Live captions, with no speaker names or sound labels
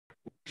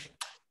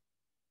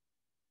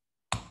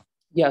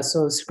Yeah,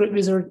 so Script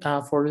Wizard,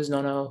 for those who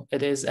don't know,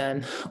 it is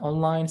an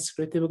online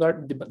script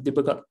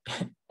debugger,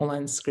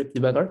 online script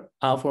debugger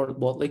for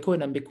both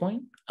Liquid and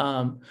Bitcoin.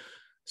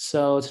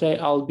 So today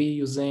I'll be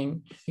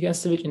using, you can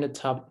see it in the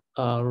top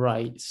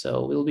right.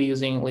 So we'll be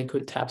using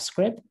Liquid Tap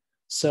script.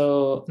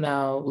 So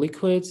now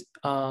Liquid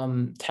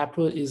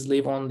Taproot is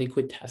live on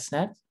Liquid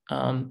testnet,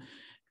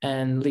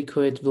 and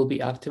Liquid will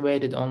be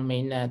activated on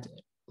mainnet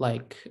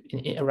like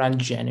around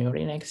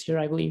January next year,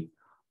 I believe.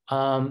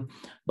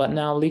 But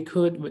now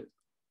Liquid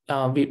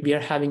we are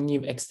having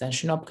new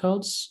extension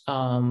opcodes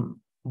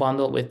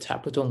bundled with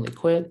Taproot on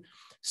Liquid,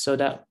 so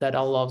that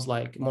allows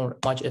like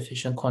much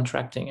efficient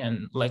contracting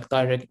and like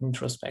direct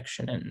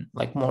introspection and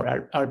like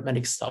more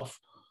arithmetic stuff.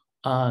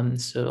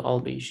 So I'll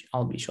be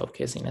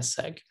showcasing a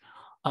sec.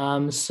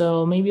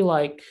 So maybe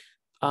like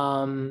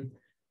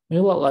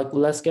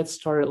let's get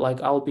started.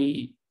 Like I'll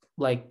be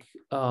like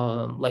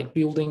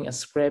building a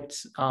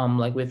script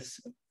like with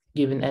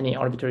given any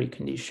arbitrary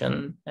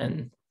condition,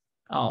 and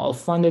I'll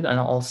fund it and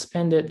I'll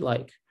spend it.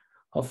 Like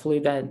hopefully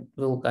that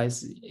will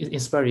guys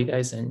inspire you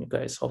guys, and you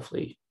guys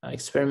hopefully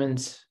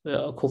experiment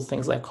cool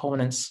things like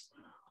covenants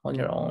on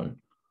your own.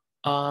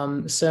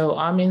 So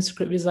I'm in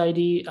Script Wiz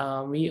ID.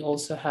 We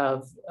also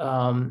have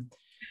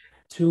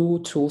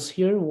two tools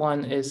here.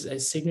 One is a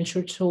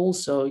signature tool,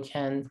 so you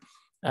can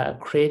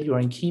create your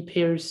own key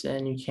pairs,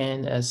 and you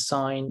can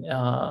assign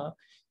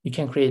you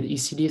can create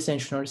ECD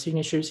essential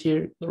signatures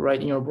here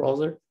right in your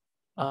browser.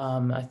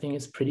 I think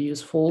it's pretty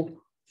useful.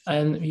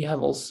 And we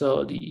have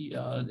also the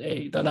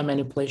a data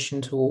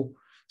manipulation tool,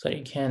 so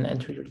you can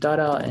enter your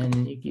data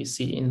and you can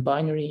see in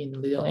binary,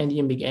 in little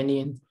endian, big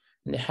endian,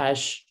 and the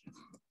hash.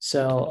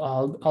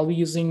 So I'll be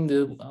using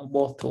the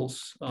both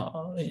tools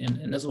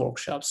in this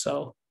workshop.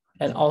 So,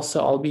 and also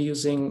I'll be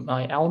using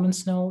my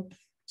Elements node.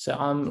 So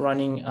I'm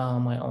running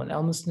my own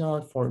Elements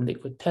node for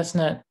Liquid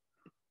testnet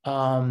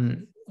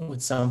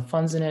with some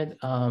funds in it.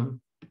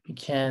 You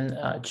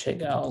can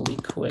check out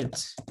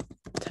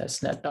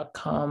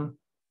liquidtestnet.com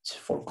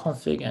for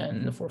config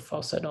and for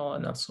falsetto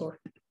and that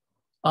sort.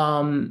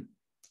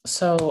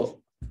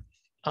 So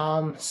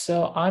I'm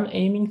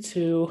aiming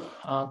to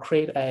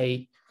create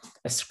a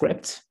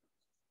script,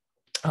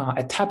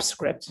 a tap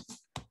script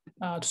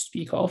to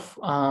speak of,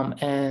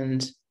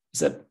 and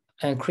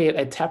create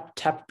a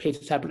pay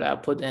to tablet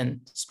output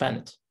and spend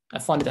it. I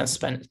fund it and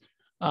spend it.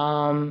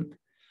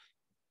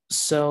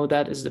 So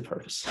that is the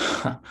purpose.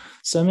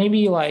 So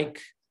maybe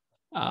like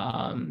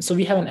so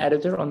we have an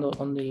editor on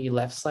the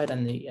left side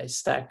and the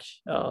stack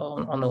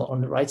on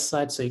the right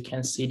side, so you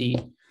can see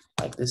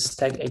the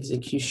stack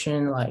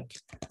execution like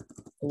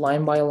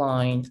line by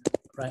line,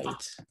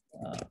 right?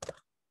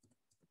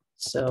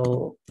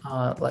 So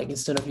like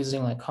instead of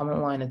using like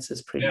command line,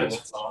 it's pretty useful.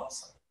 That's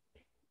awesome.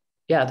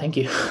 Yeah, thank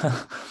you.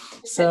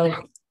 So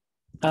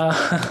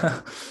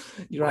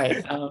you're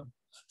right.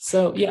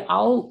 So yeah,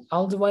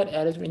 I'll divide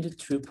editor into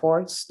two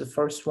parts. The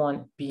first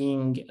one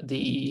being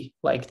the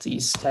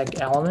stack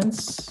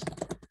elements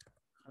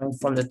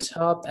from the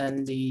top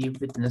and the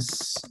witness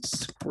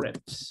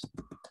script.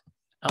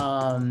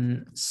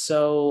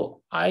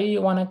 So I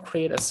want to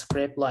create a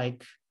script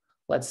like,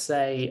 let's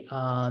say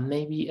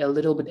maybe a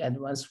little bit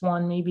advanced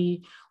one,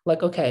 maybe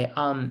like, okay,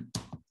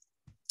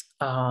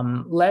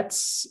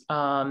 let's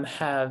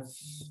have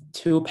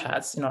two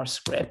paths in our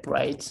script,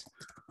 right?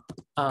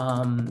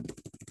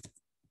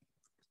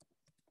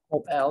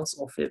 Op else,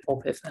 op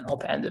if, and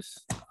op end if.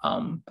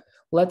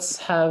 Let's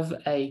have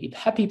a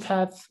happy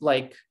path,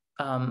 like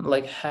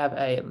have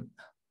a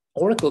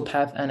oracle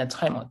path and a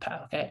timeout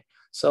path. Okay,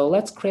 so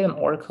let's create an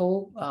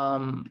oracle.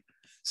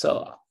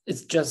 So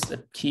it's just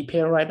a key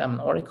pair, right? I'm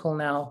an oracle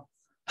now,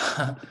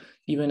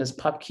 even as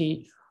pub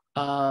key.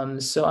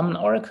 So I'm an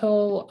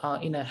oracle.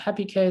 In a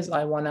happy case,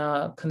 I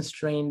wanna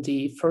constrain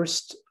the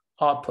first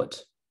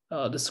output,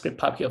 the script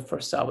pub key of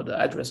first output, the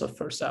address of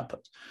first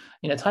output.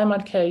 In a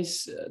timeout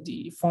case,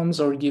 the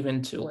funds are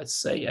given to, let's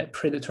say, a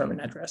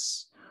predetermined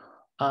address.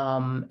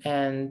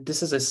 And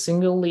this is a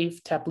single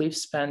leaf, tap leaf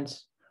spend.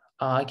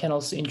 I can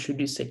also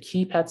introduce a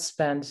keypad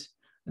spend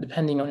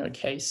depending on your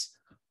case.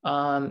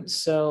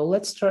 So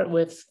let's start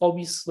with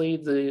obviously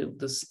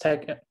the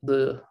stack,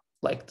 the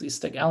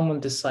stack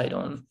element decide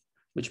on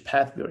which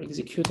path we're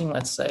executing.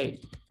 Let's say,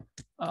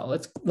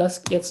 let's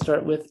get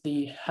started with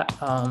the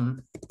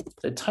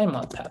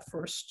timeout path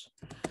first.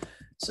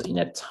 So in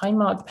a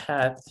timeout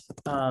path,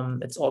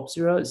 it's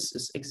op0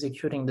 is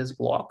executing this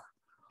block.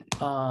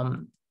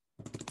 I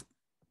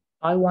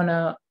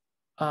wanna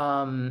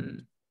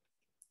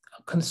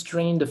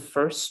constrain the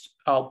first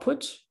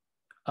output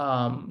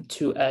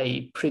to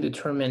a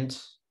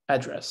predetermined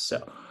address.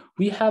 So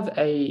we have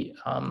a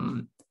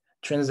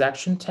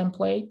transaction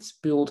template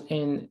built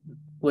in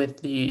with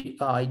the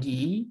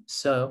IDE.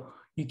 So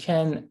you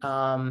can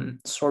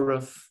sort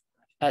of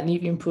add new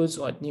inputs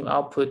or new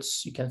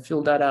outputs. You can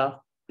fill data.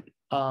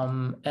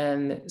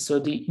 And so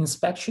the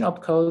inspection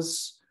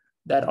opcodes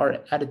that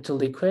are added to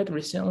Liquid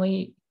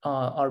recently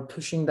are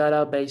pushing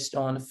data based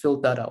on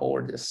filled data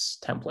over this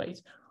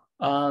template.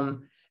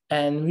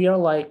 And we are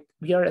like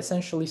we are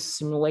essentially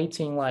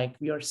simulating, like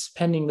we are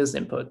spending this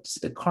input,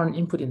 the current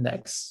input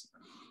index,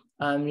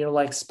 and we're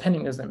like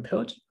spending this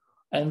input,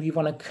 and we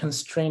want to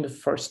constrain the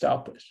first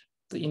output,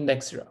 the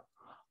index 0.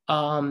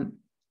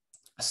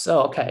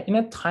 So, okay, in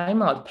a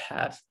timeout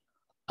path,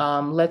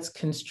 let's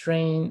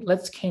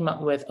came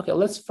up with, okay,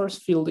 let's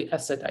first fill the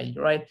asset ID,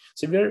 right?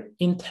 So we're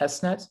in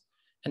testnet,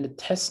 and the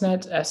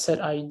testnet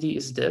asset ID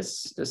is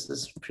this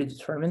is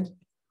predetermined.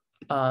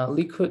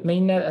 Liquid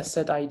mainnet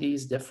asset ID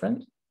is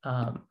different,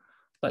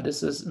 but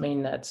this is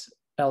mainnet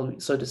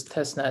LB, so this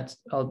testnet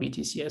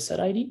LBTC asset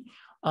ID.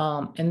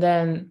 And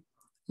then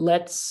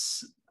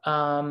let's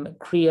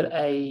create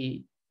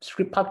a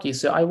script pub key.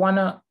 So I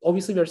wanna,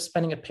 obviously we're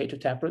spending a pay to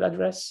taproot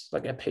address,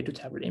 like a pay to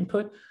taproot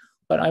input,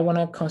 but I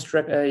wanna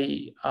construct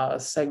a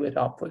SegWit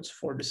output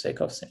for the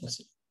sake of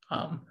simplicity.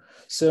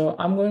 So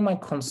I'm going to my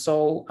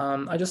console.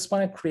 I just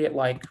wanna create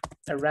like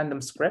a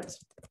random script.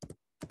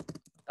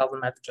 Doesn't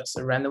matter, just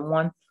a random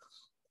one.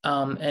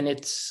 And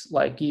it's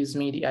like gives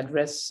me the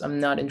address.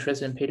 I'm not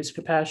interested in pay to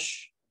script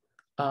hash.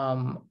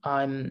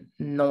 I'm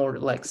nor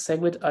like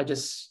SegWit. I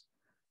just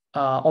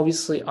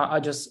obviously I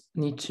just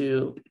need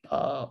to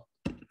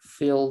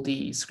fill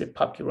the script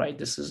pub key, right?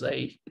 This is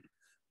a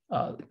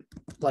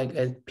like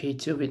a pay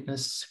to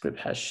witness script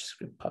hash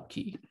script pub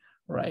key,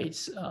 right?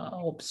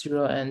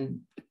 Op0 and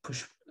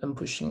I'm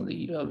pushing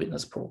the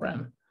witness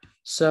program.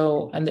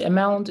 So, and the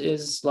amount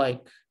is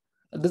like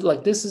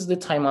this is the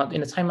timeout.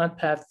 In a timeout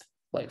path,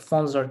 like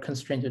funds are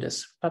constrained to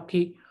this pub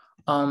key.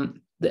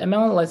 The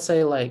amount, let's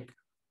say like,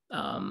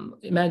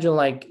 imagine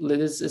like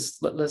this is,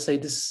 let's say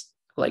this,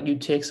 like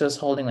UTXO is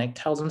holding like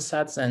 1,000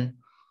 sats and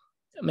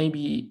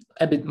maybe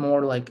a bit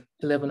more, like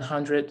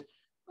 1,100,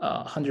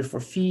 100 for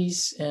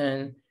fees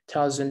and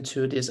 1,000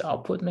 to this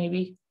output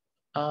maybe.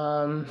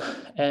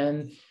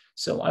 And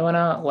so I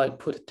wanna like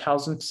put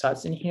 1,000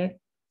 sats in here.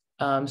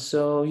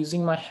 So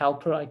using my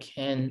helper, I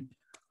can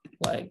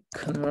like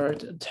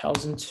convert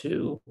 1,000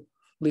 to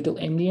little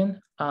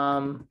endian.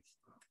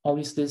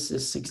 Obviously this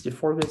is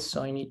 64 bits,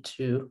 so I need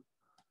to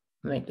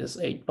make this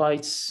 8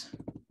 bytes.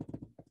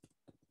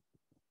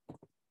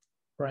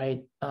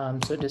 Right,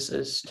 so this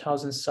is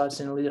 1,000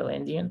 sats in little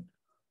endian,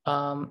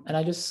 and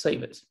I just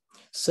save it.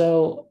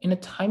 So in a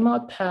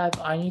timeout path,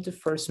 I need to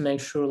first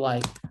make sure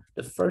like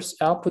the first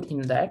output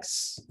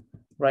index,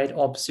 right,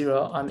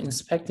 op0, I'm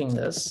inspecting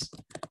this,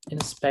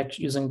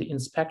 using the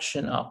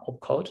inspection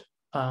opcode.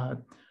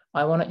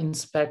 I want to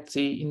inspect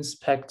the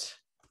inspect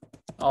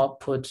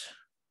output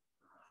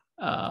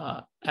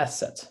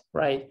asset,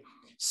 right?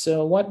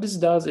 So what this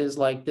does is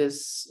like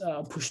this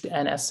push the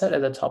n asset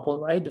at the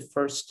tuple, right?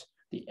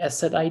 The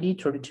asset ID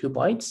 32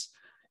 bytes,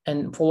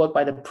 and followed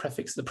by the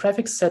prefix. The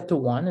prefix set to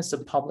 1 is the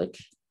public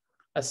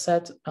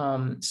asset.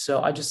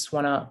 So I just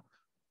want to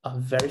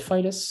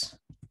verify this.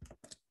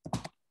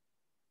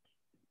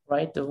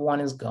 Right, the 1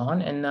 is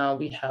gone, and now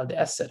we have the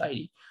asset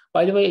ID.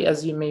 By the way,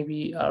 as you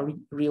maybe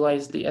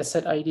realize, the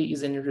asset ID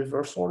is in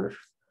reverse order.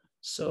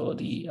 So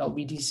the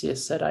LBDC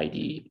asset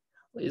ID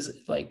is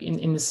like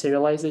in the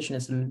serialization,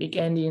 it's a big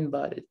endian,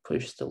 but it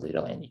pushed the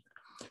little endian.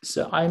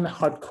 So I'm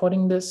hard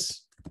coding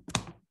this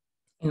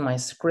in my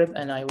script,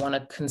 and I want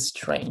to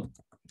constrain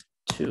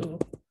to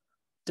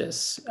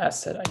this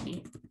asset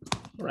ID,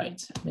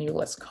 right? Maybe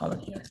let's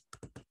comment here.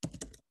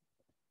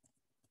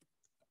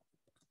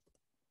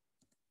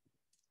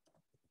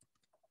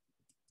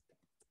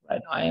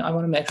 Right, I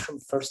want to make sure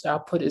first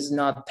output is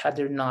not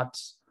tethered, not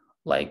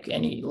like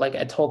any, like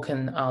a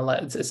token,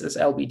 like this is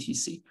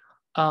LBTC.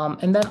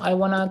 And then I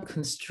want to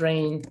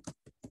constrain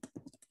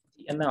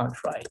the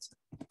amount, right?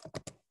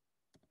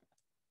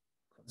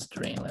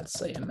 Constrain, let's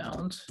say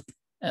amount.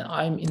 And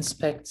I'm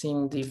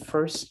inspecting the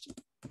first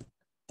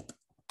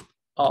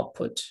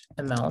output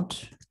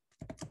amount,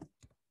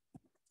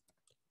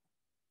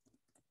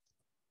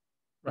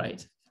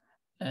 right?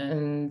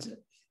 And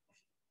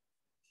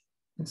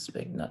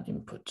inspect, not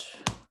input,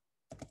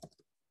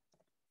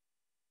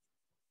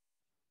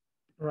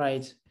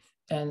 right?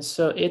 And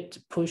so it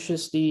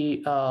pushes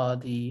the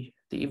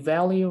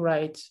value,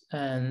 right,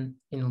 and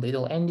in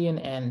little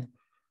endian, and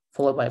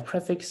followed by a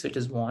prefix, which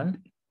is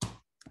 1.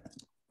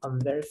 I'm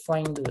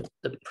verifying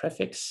the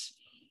prefix,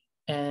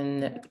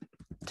 and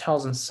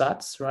 1,000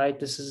 sats, right?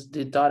 This is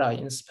the data I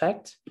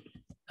inspect,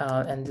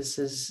 and this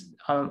is,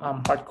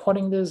 I'm hard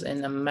coding this,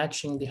 and I'm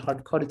matching the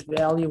hard coded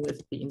value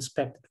with the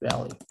inspected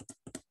value,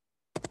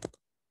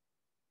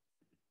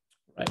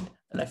 right?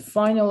 And I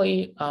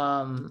finally,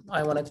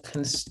 I want to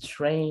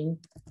constrain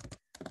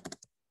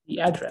the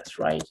address,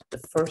 right? The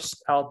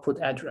first output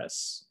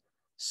address.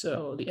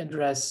 So the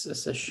address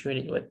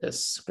associated with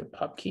this script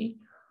pub key.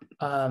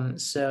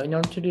 So in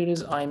order to do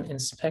this, I'm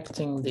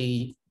inspecting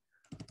the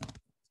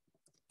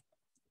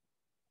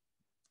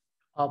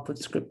output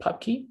script pub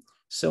key.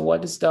 So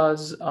what this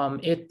does,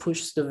 it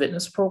pushes the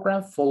witness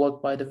program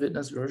followed by the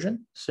witness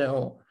version.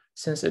 So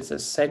since it's a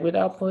SegWit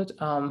output,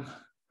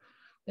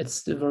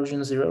 it's the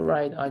version 0,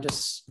 right? I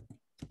just,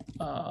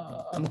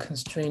 I'm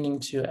constraining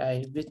to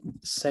a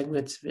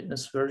SegWit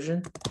witness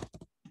version.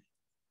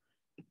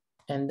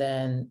 And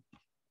then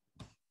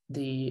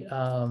the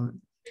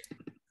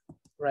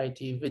write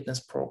the witness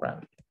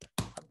program.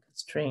 I'm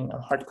constraining,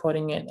 I'm hard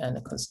coding it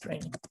and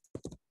constraining.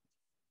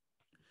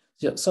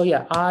 So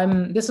yeah,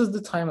 this is the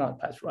timeout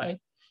path, right?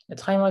 In the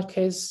timeout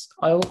case,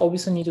 I will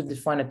obviously need to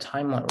define a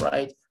timeout,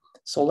 right?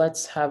 So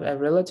let's have a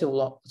relative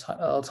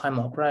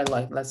timeout, right?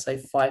 Like let's say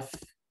 5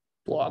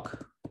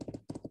 block,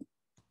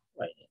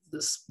 right?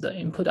 The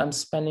input I'm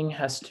spending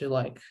has to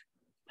like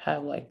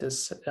have like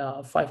this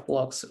 5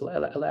 blocks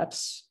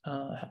elapse.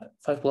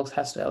 5 blocks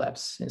has to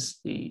elapse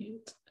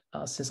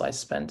since I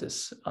spent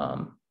this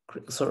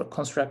sort of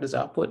construct this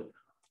output.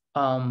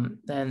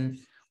 Then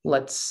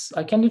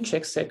I can do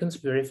check seconds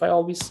verify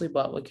obviously,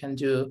 but we can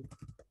do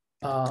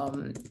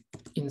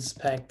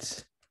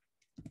inspect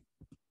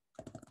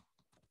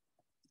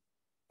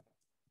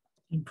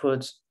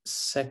input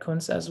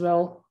sequence as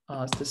well.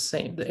 It's the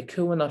same, the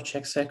equivalent of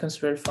check seconds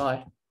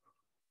verify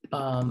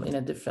in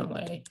a different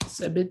way.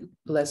 It's a bit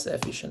less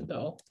efficient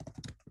though.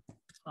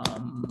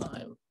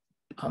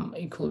 I'm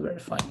equally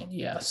verifying it.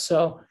 Yeah,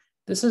 so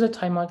this is a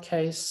timeout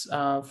case.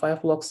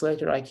 5 blocks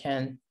later, I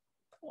can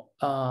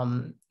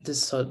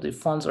so the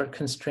funds are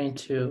constrained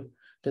to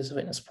this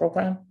witness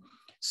program.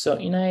 So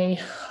in a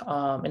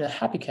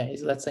happy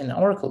case, let's say an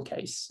Oracle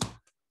case,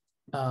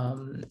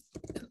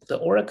 the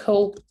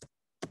Oracle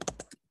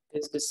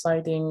is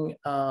deciding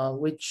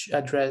which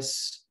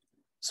address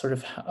sort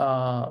of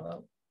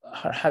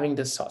having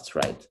the SOTs,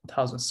 right?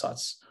 1,000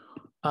 SOTs.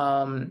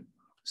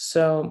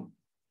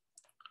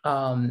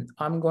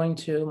 I'm going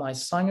to my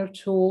signer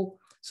tool.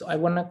 So I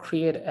want to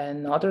create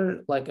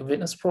another like a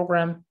witness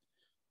program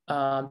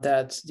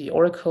that the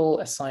Oracle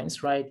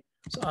assigns, right?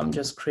 So I'm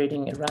just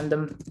creating a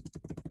random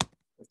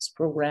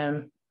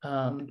program.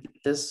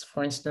 This,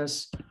 for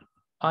instance,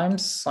 I'm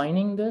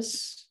signing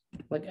this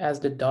like as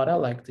the data,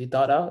 like the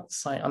data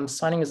I'm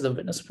signing as the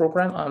witness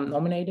program I'm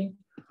nominating,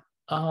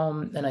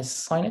 and I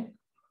sign it.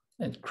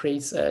 It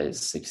creates a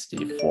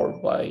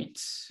 64 byte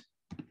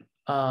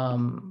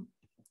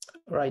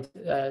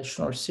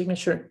Schnorr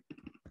signature.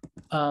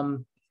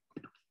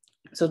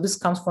 So this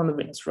comes from the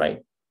witness,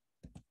 right?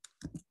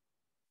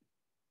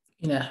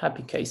 In a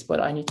happy case, but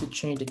I need to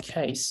change the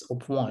case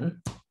of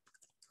 1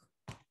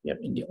 here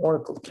in the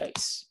Oracle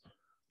case.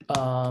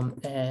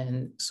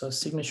 And so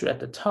signature at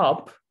the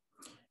top,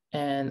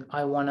 and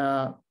I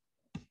wanna,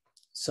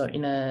 so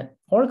in an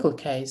Oracle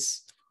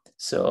case,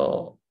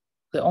 so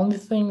the only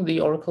thing the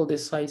Oracle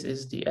decides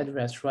is the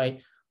address,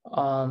 right?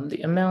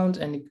 The amount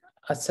and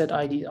asset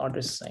ID are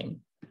the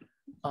same.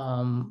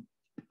 I'm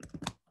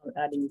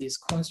adding these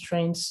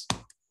constraints,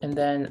 and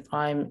then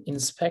I'm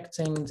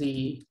inspecting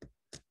the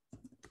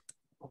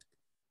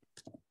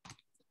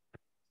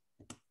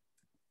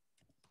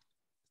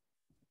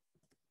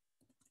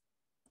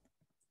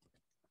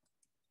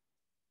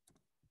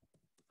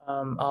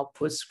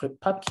output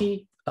script pub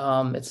key.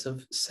 It's a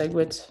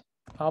SegWit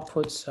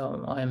output,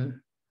 so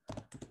I'm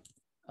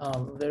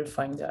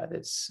verifying that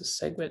it's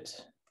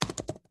SegWit.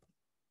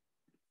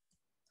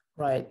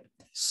 Right.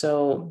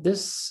 So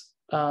this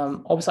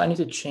obviously I need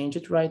to change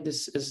it, right?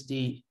 This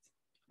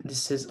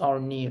is our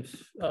new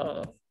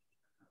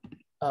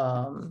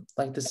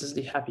like this is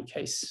the happy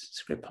case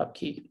script pub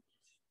key.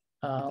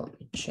 Let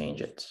me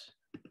change it.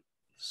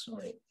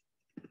 Sorry.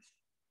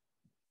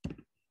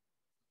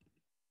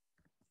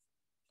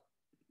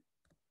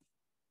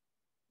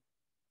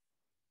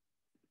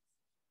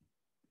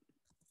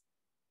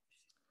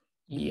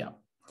 Yeah.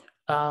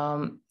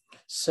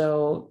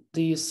 So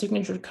the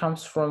signature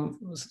comes from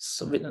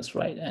witness,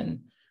 right?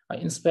 And I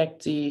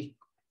inspect the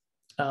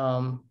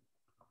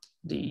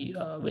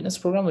witness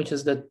program, which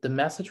is the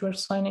message we're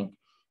signing,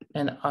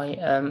 and I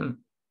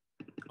am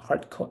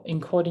hard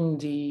encoding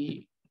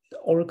the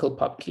Oracle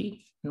pub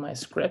key in my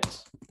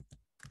script.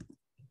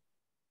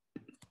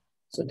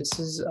 So this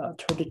is a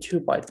 32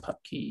 byte pub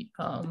key.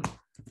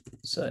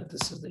 So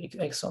this is the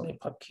XOMA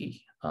pub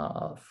key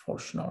for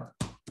Schnorr.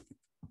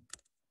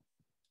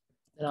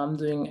 And I'm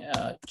doing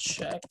a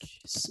check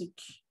seek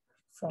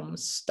from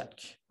stack.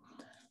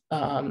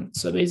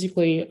 So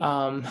basically,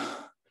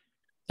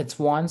 it's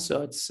 1,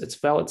 so it's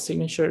valid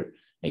signature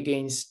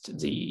against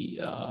the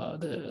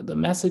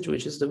message,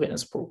 which is the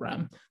witness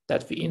program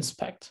that we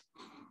inspect.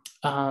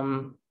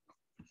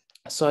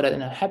 So that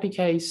in a happy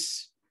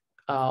case,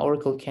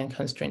 Oracle can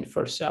constrain the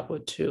first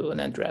output to an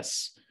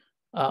address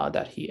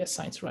that he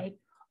assigns, right?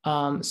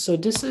 So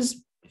this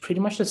is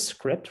pretty much the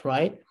script,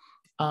 right?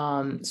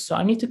 So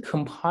I need to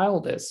compile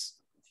this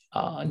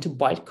into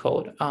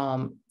bytecode,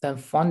 then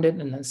fund it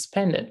and then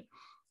spend it.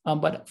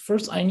 But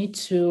first I need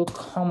to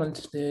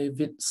comment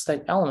the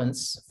stack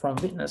elements from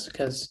witness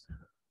because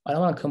I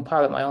don't want to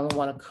compile them. I only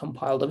want to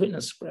compile the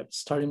witness script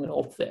starting with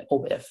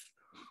OF.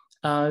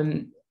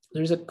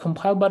 There's a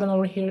compile button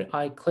over here.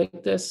 I click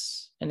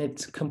this and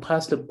it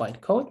compiles the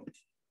bytecode,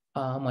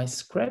 my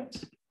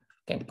script.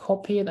 I can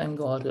copy it and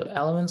go to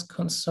elements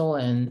console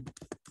and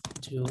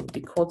do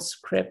decode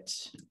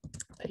script,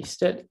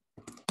 paste it.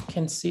 You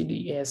can see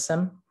the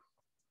ASM.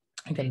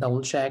 I can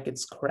double check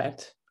it's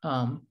correct.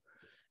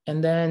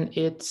 And then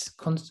it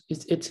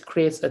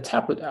creates a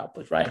tablet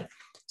output, right?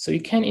 So you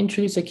can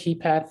introduce a key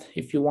path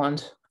if you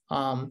want.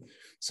 So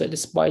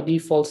it's by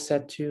default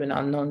set to an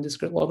unknown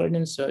discrete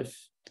logarithm. So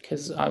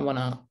because I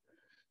wanna,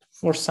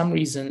 for some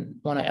reason,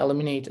 wanna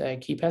eliminate a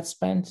key path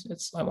span,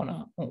 I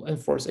wanna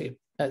enforce a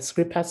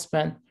script path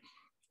span.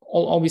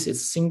 Obviously,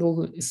 it's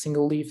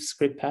single leaf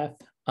script path.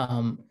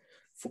 On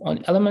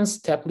Elements,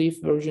 tap leaf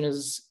version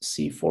is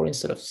C4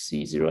 instead of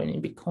C0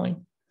 in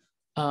Bitcoin.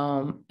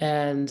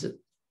 And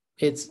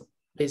it's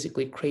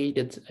basically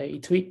created a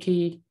tweak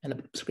key and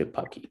a script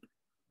pub key.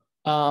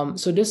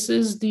 So this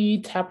is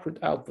the taproot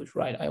output,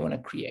 right? I want to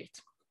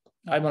create.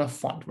 I want to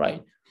font,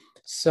 right?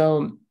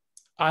 So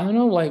I don't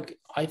know, like,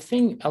 I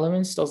think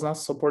Elements does not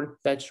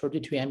support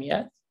batch32M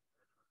yet.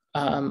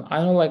 I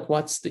don't know, like,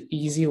 what's the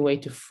easy way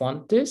to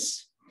font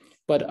this,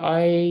 but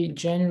I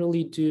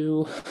generally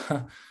do.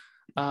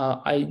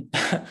 I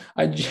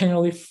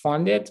generally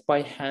fund it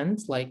by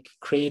hand, like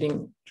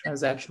creating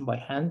transaction by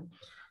hand.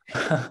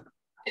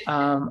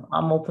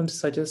 I'm open to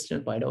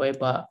suggestions, by the way,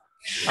 but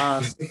so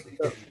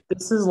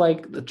this is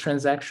like the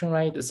transaction,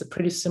 right? It's a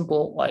pretty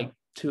simple, like,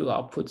 two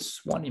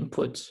outputs, one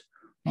input.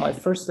 My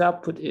first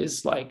output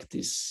is like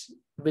this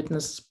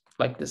witness,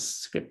 like this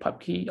script pub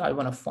key I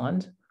want to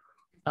fund.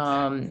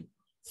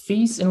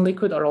 Fees in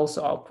Liquid are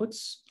also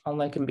outputs,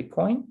 unlike in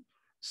Bitcoin.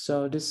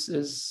 So this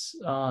is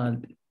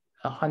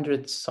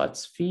 100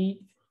 sats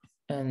fee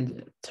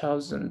and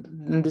 1,000.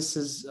 And this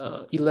is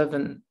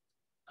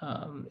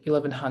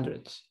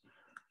 1100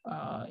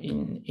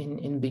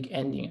 in big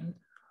endian.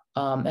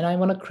 And I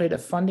want to create a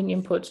funding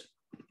input.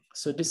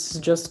 So this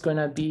is just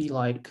gonna be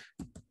like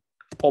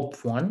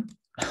op1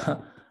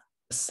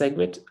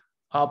 segwit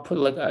output.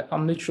 Like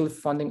I'm literally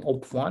funding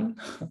op1.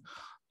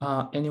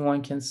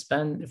 Anyone can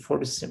spend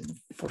for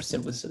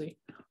simplicity,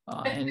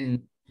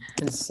 and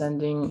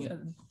sending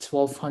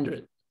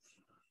 1,200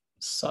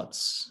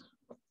 sats.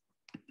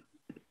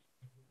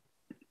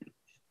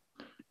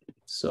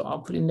 So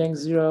output index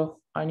 0.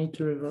 I need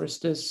to reverse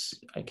this.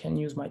 I can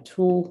use my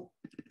tool.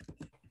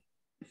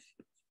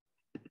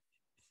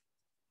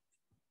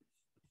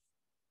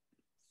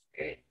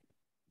 Okay.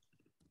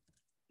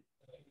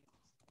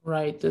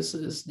 Right, this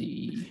is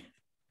the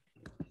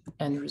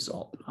end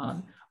result.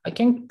 I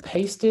can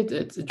paste it.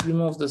 It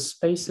removes the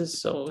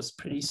spaces, so it's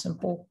pretty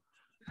simple.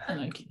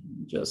 And I can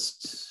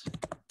just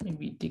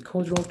maybe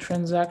decode row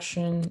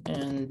transaction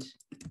and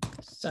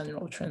send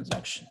row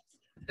transaction.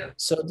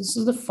 So this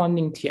is the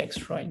funding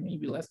TX, right?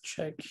 Maybe let's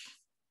check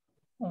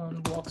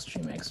on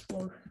Blockstream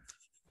Explorer.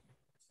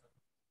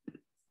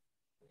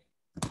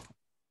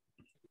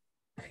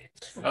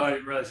 Oh, I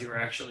didn't realize you were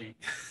actually.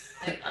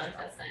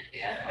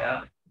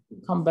 Yeah.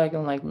 Come back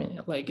in like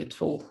minute, like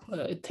it will.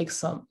 It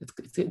takes a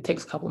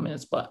couple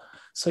minutes, but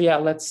so yeah,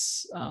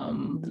 let's try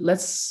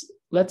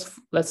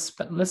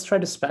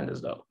to spend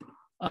this though.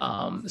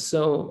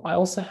 So I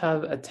also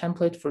have a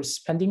template for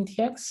spending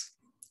TX.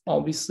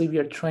 Obviously, we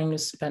are trying to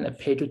spend a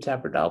pay to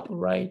taproot output,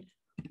 right?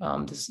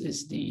 This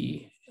is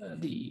the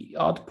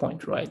out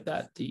point, right?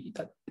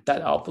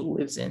 That output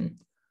lives in.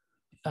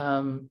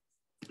 I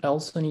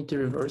also need to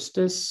reverse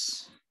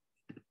this.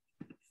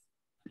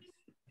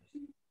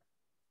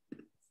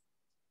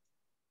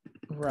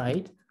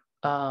 Right.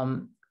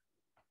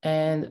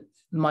 And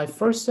my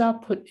first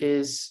output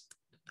is,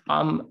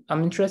 I'm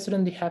interested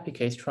in the happy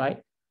case,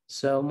 right?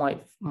 So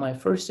my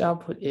first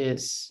output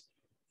is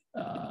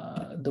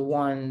the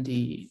one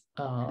the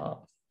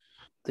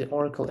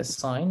Oracle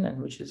assigned,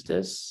 and which is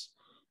this,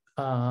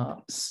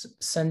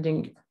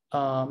 sending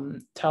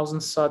 1,000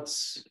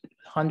 sats,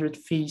 100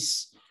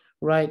 fees,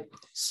 right?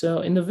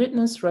 So in the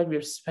witness, right,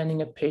 we're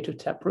spending a pay to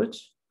taproot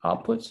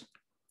output.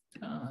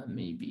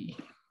 Maybe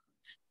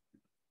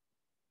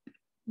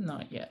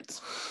not yet.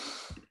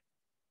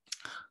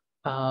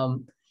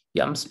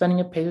 Yeah, I'm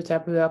spending a pay to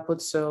taproot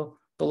output. So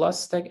the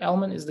last stack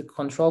element is the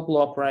control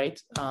block, right?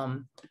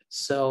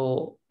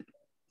 So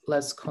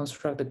let's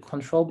construct the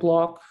control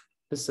block.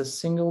 This is a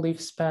single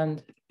leaf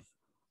spend.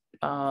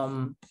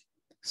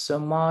 So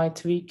my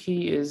tweak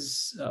key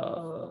is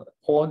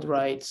odd,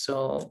 right?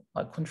 So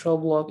my control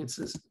block, it's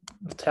this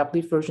tap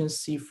leaf version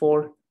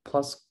C4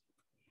 plus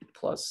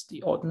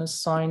the oddness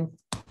sign,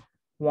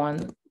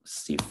 1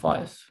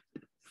 C5,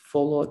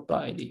 followed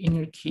by the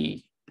inner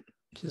key,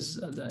 which is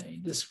the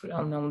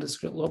unknown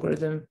discrete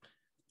logarithm.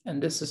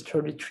 And this is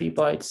 33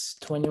 bytes,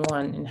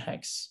 21 in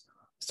hex.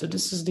 So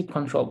this is the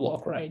control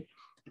block, right?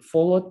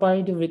 Followed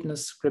by the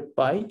witness script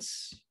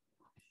bytes.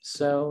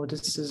 So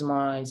this is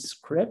my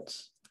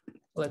script.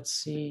 Let's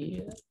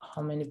see,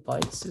 how many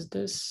bytes is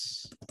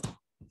this?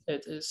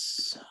 It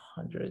is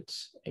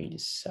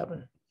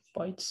 187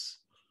 bytes.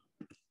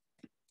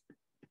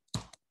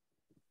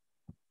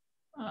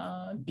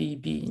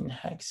 BB in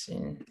hex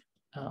in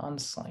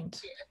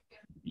unsigned.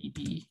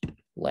 BB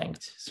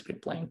length,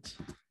 script length.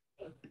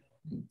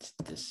 And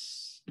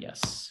this,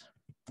 yes.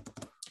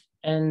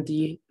 And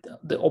the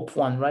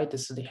op1, right?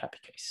 This is the happy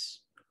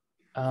case.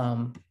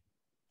 And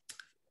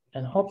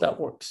hope that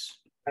works.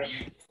 Oh,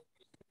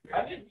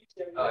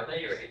 I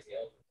thought you were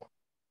ATL.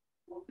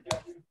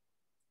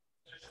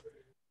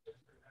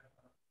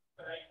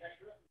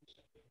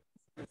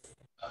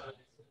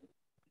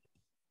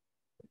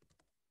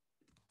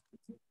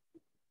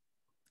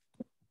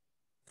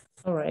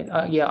 All right.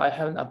 Yeah, I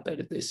haven't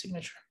updated the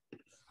signature.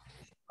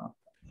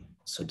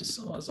 So this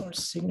was our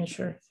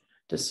signature.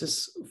 This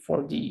is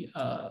for the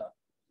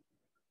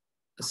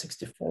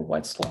 64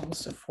 byte slot,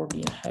 so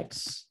 40 in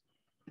hex.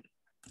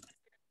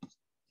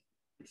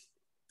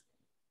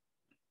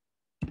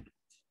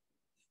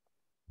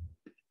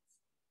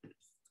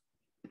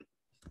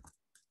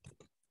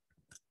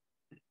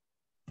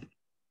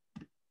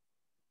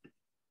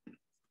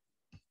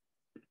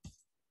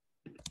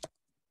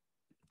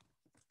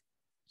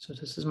 So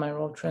this is my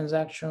raw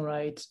transaction,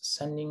 right?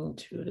 Sending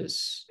to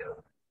this,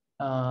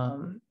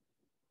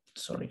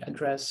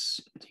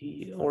 address,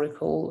 the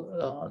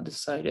Oracle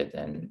decided,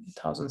 and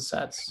 1,000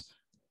 sets,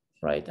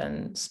 right?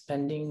 And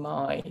spending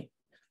my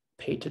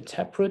pay to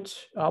taproot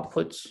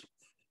output,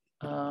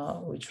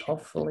 which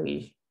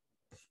hopefully.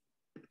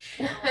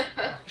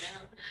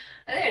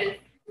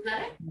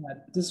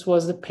 This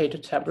was the pay to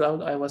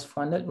taproot I was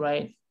funded,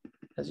 right?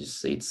 As you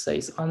see, it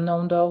says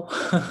unknown though.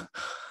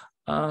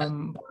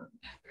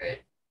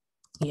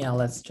 Yeah,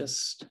 let's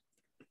just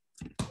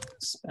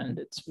spend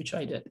it, which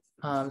I did.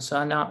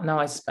 So now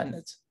I spend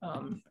it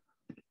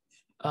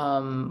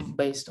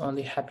based on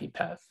the happy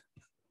path.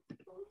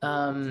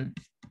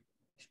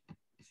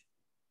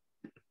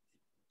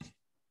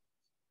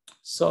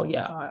 So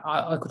yeah,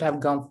 I could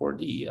have gone for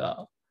the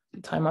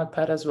timeout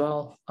path as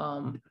well,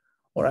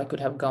 or I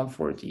could have gone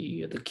for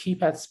the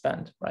keypad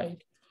spend,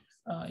 right?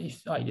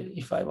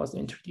 If I was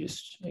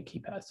introduced a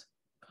keypad.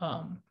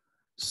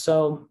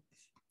 So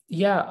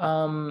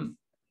yeah,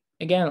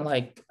 again,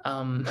 like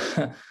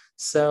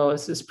so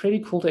it's pretty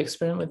cool to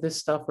experiment with this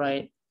stuff,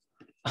 right?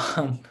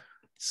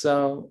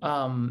 So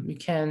you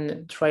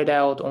can try it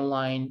out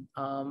online,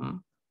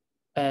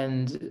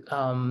 and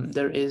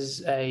there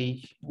is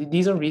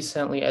these are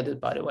recently added,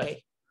 by the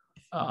way,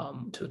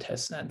 to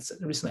testnet,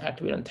 recently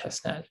activated on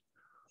testnet,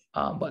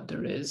 but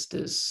there is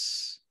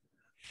this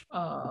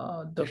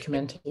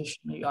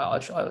documentation. I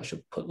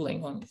should put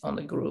link on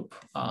the group.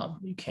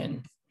 You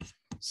can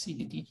see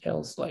the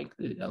details, like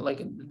the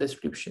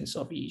descriptions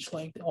of each,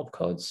 like the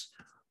opcodes.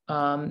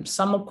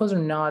 Some opcodes are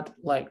not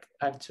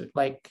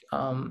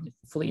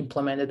fully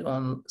implemented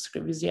on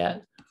Script Wiz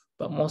yet,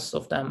 but most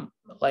of them,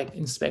 like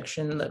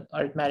inspection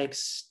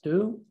arithmetics,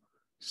 do.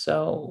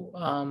 So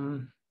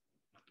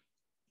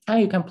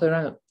you can play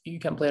around. You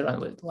can play around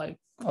with like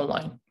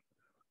online.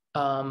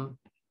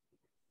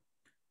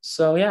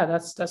 So yeah,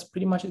 that's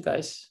pretty much it,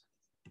 guys.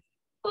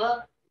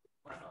 Cool.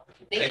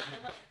 Thank you.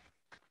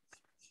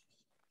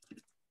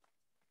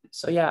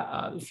 So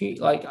yeah, if you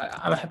like,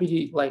 I'm happy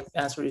to like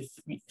answer if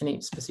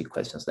any specific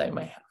questions that you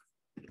might have.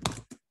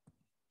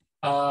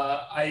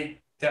 I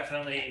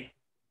definitely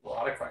a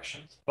lot of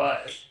questions,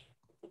 but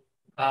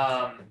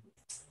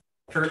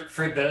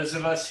for those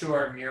of us who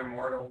are mere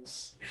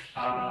mortals,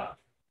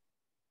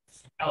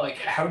 like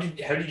how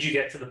did you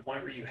get to the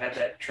point where you had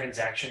that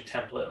transaction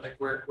template? Like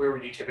where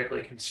would you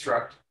typically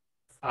construct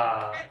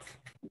a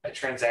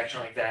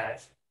transaction like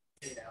that?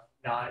 You know,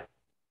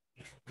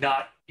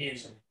 not in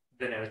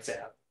the Notes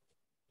app.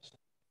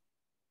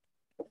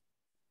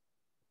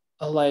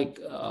 Like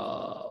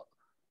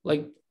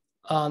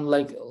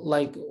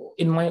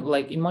in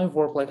my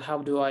work, like how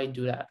do I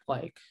do that?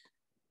 Like,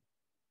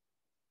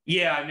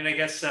 yeah, I mean, I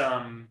guess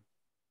I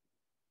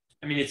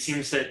mean, it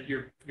seems that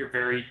you're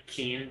very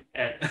keen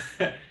at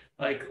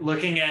like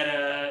looking at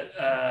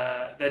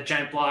that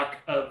giant block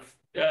of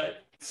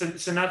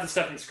so not the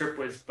stuff in Script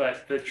Wiz,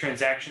 but the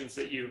transactions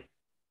that you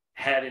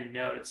had in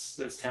Notes,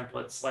 those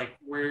templates. Like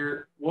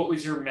what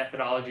was your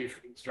methodology for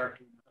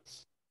constructing those?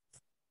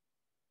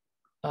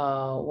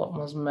 What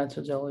was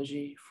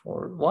methodology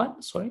for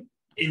what? Sorry.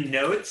 In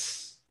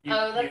Notes.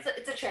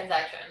 It's a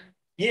transaction.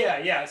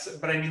 Yeah. So,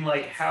 but I mean,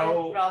 like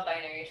how it's raw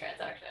binary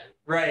transaction.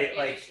 Right, You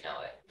like just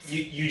know it.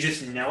 you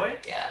just know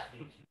it. Yeah.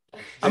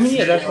 I mean,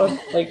 yeah, that's what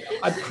like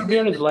I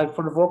prepared it like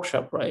for the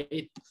workshop,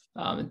 right?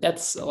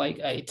 That's like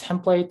a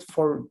template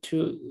for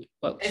two.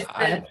 Well,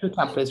 I have two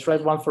templates,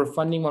 right? One for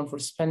funding, one for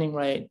spending,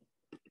 right?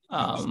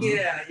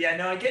 Yeah.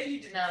 No, I get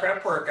you did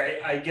prep work.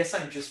 I guess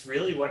I'm just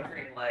really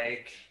wondering,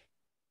 like.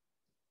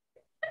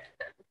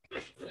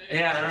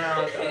 Yeah, I don't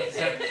know. I'll just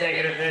have to take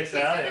it if it's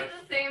value.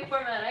 It's the same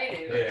format I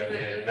do.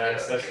 Yeah,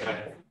 that's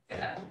fine.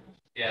 Yeah.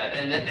 Yeah,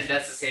 and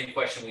that's the same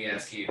question we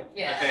ask you.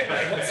 Yeah.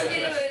 Okay. So we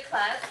do a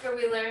class where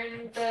we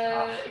learn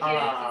the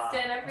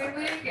Houston every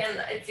week, and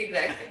it's the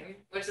exact same,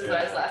 which is what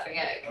I was laughing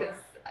at, because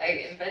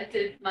I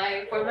invented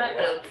my format,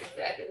 but it looks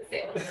exactly the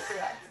same as the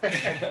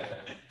class.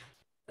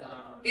 So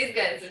these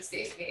guys have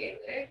seen me,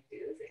 they do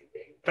the same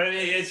thing. But I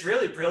mean, it's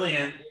really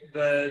brilliant.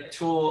 The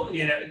tool,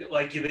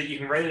 like you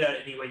can write it out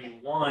any way you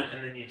want,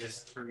 and then you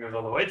just remove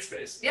all the white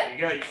space. Yeah. There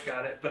you go, you've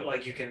got it. But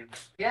like you can.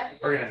 Yeah.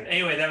 Organize.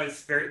 Anyway, that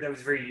was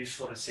very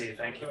useful to see.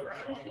 Thank you.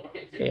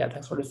 Yeah,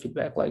 thanks for the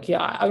feedback. Like,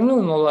 yeah, I don't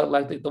really know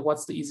like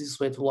what's the easiest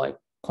way to like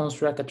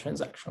construct a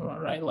transaction,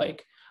 right?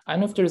 Like, I don't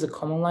know if there's a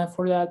command line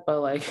for that,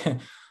 but like, I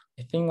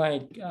think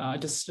like I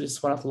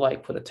just wanted to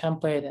like put a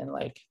template and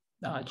like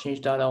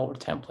change that over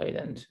template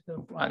and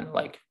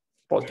like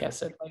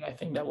broadcast it. Like I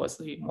think that was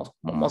the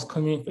most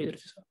communicative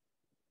stuff.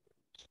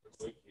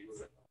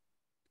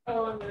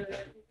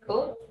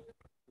 Cool.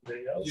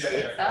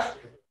 Yeah.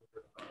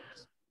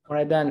 All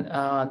right then.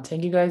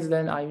 Thank you guys.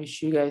 Then I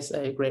wish you guys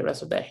a great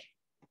rest of the day.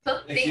 Cool.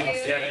 Thank you.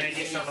 Yeah, thank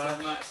you so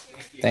much.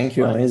 Thank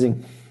you.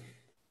 Amazing.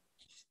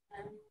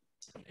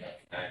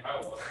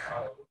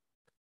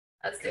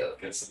 That's dope.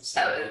 That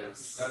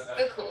was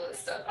the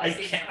coolest stuff.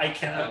 I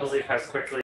cannot believe how quickly